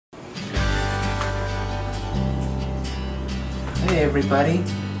Hey everybody,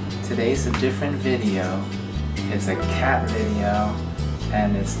 today's a different video. It's a cat video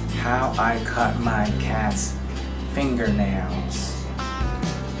and it's how I cut my cat's fingernails.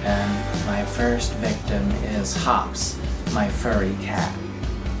 And my first victim is Hops, my furry cat.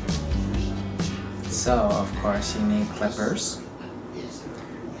 So of course you need clippers.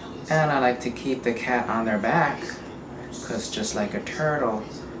 And I like to keep the cat on their back because just like a turtle,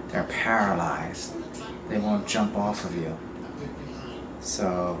 they're paralyzed. They won't jump off of you.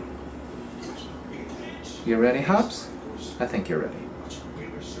 So, you ready, Hops? I think you're ready.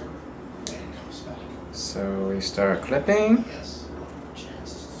 So we start clipping.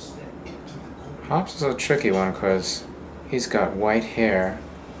 Hops is a tricky one because he's got white hair.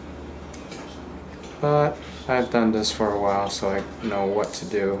 But I've done this for a while, so I know what to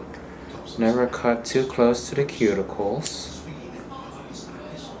do. Never cut too close to the cuticles.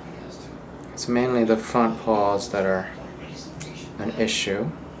 It's mainly the front paws that are an issue,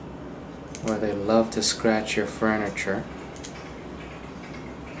 where they love to scratch your furniture.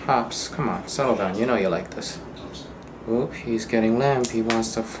 Hops, come on, settle down. You know you like this. Oop, he's getting limp. He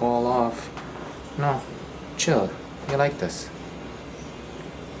wants to fall off. No, chill. You like this.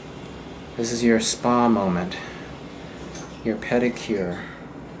 This is your spa moment. Your pedicure.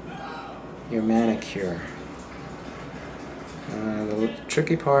 Your manicure. The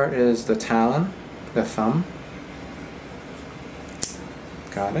tricky part is the talon, the thumb.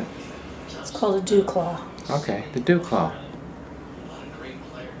 Got it? It's called a declaw. Okay, the declaw.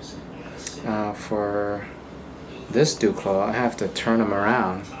 For this declaw, I have to turn him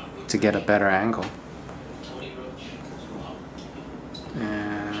around to get a better angle.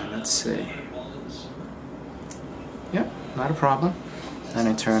 And let's see. Yep, not a problem. Then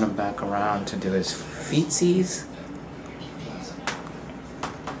I turn him back around to do his feetsies.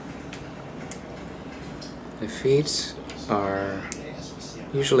 The feet are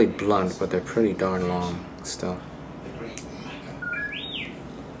usually blunt, but they're pretty darn long still.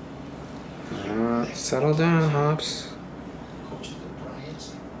 Settle down, Hops.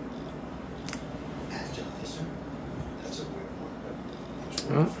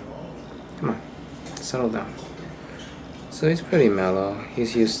 Oh, come on, settle down. So he's pretty mellow.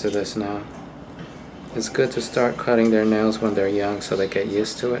 He's used to this now. It's good to start cutting their nails when they're young so they get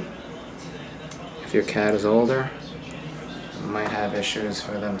used to it. If your cat is older, you might have issues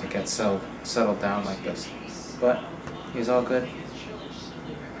for them to get settled down like this. But he's all good.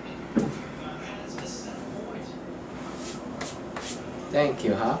 Thank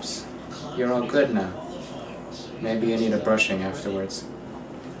you, Hops. You're all good now. Maybe you need a brushing afterwards.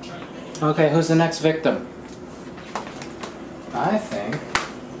 Okay, who's the next victim? I think...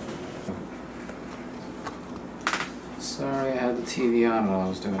 Sorry, I had the TV on while I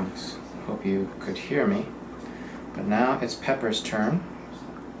was doing this. Hope you could hear me. But now it's Pepper's turn.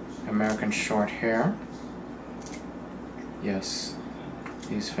 American short hair. Yes,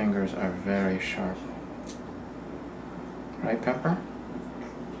 these fingers are very sharp. Right, Pepper?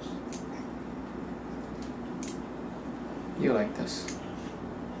 You like this.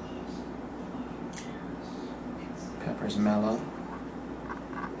 Pepper's mellow.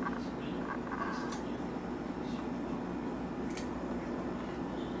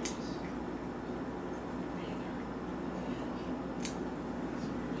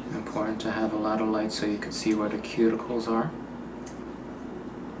 Important to have a lot of light so you can see where the cuticles are.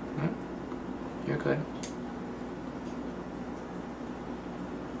 Yep. You're good.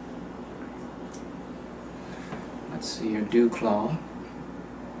 Let's see your declaw.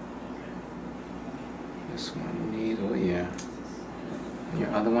 This one needs, oh yeah. And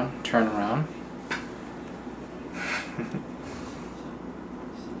your other one, turn around.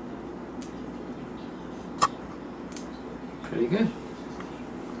 Pretty good.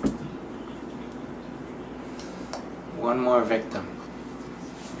 One more victim.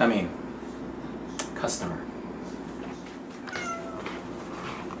 I mean, customer.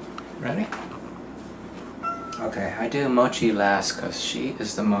 Ready? Okay, I do Mochi last because she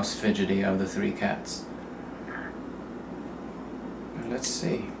is the most fidgety of the three cats. Let's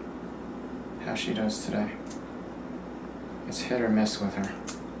see how she does today. It's hit or miss with her.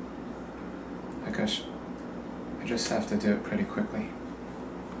 I guess I just have to do it pretty quickly.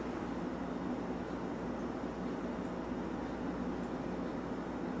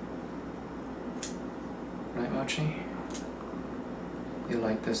 Right, Mochi? You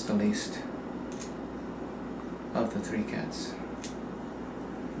like this the least of the three cats.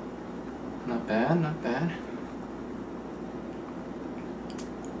 Not bad, not bad.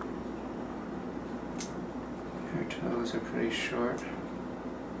 Her toes are pretty short.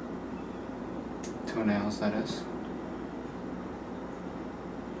 Toenails, that is.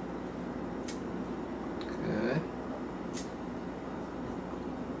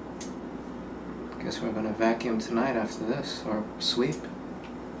 So we're gonna vacuum tonight after this, or sweep.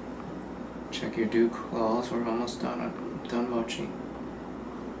 Check your dew claws. We're almost done Mochi.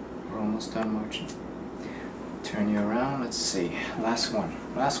 We're almost done Mochi. Turn you around. Let's see. Last one.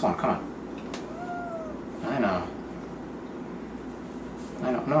 Last one. Come on. I know.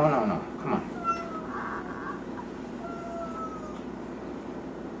 I know. No, no, no. Come on.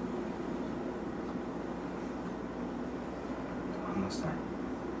 Almost there.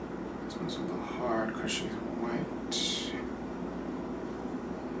 This one's a little hard because she's white.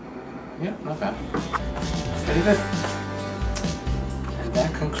 Yeah, not bad. Pretty good. And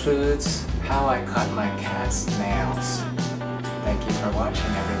that concludes how I cut my cat's nails. Thank you for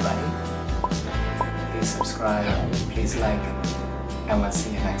watching, everybody. Please subscribe, please like, and we'll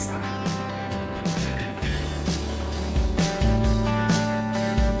see you next time.